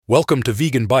Welcome to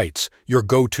Vegan Bites, your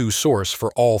go-to source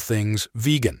for all things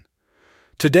vegan.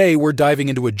 Today, we're diving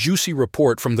into a juicy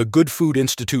report from the Good Food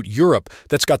Institute Europe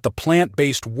that's got the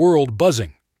plant-based world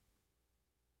buzzing.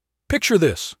 Picture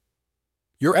this.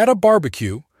 You're at a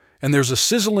barbecue, and there's a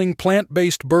sizzling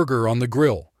plant-based burger on the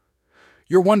grill.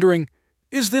 You're wondering,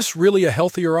 is this really a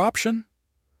healthier option?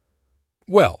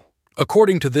 Well,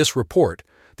 according to this report,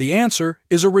 the answer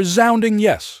is a resounding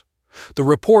yes. The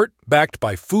report, backed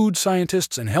by food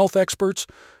scientists and health experts,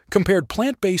 compared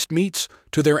plant-based meats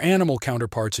to their animal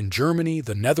counterparts in Germany,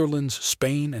 the Netherlands,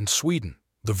 Spain, and Sweden.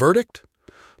 The verdict?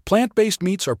 Plant-based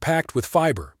meats are packed with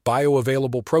fiber,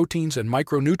 bioavailable proteins, and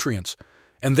micronutrients,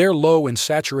 and they're low in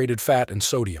saturated fat and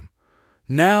sodium.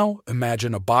 Now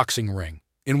imagine a boxing ring.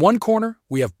 In one corner,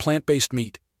 we have plant-based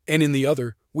meat, and in the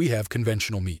other, we have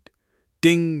conventional meat.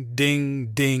 Ding,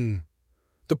 ding, ding.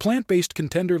 The plant-based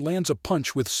contender lands a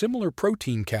punch with similar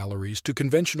protein calories to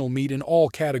conventional meat in all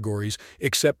categories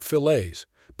except fillets.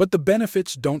 But the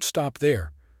benefits don't stop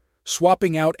there.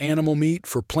 Swapping out animal meat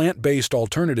for plant-based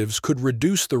alternatives could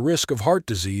reduce the risk of heart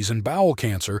disease and bowel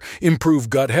cancer, improve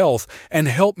gut health, and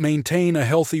help maintain a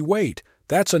healthy weight.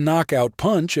 That's a knockout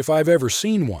punch if I've ever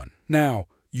seen one. Now,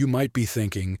 you might be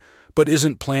thinking, but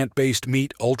isn't plant-based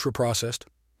meat ultra-processed?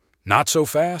 Not so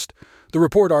fast. The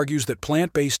report argues that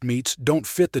plant-based meats don't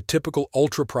fit the typical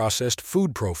ultra-processed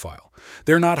food profile.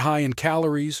 They're not high in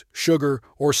calories, sugar,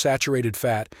 or saturated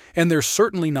fat, and they're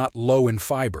certainly not low in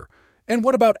fiber. And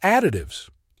what about additives?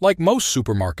 Like most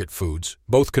supermarket foods,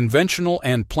 both conventional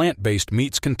and plant-based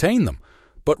meats contain them.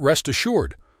 But rest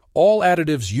assured, all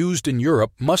additives used in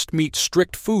Europe must meet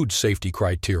strict food safety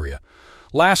criteria.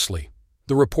 Lastly,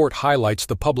 the report highlights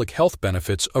the public health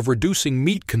benefits of reducing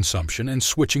meat consumption and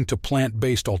switching to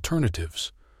plant-based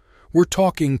alternatives. We're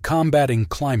talking combating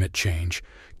climate change,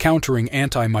 countering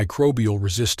antimicrobial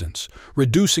resistance,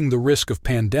 reducing the risk of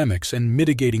pandemics, and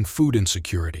mitigating food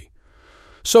insecurity.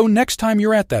 So next time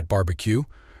you're at that barbecue,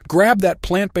 grab that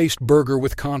plant-based burger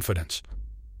with confidence.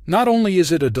 Not only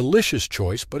is it a delicious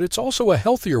choice, but it's also a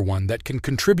healthier one that can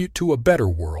contribute to a better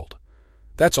world.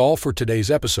 That's all for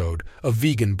today's episode of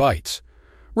Vegan Bites.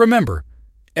 Remember,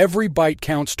 every bite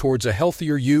counts towards a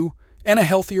healthier you and a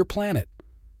healthier planet.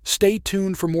 Stay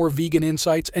tuned for more vegan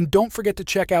insights, and don't forget to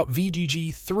check out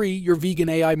VGG3, your vegan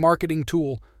AI marketing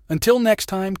tool. Until next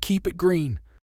time, keep it green.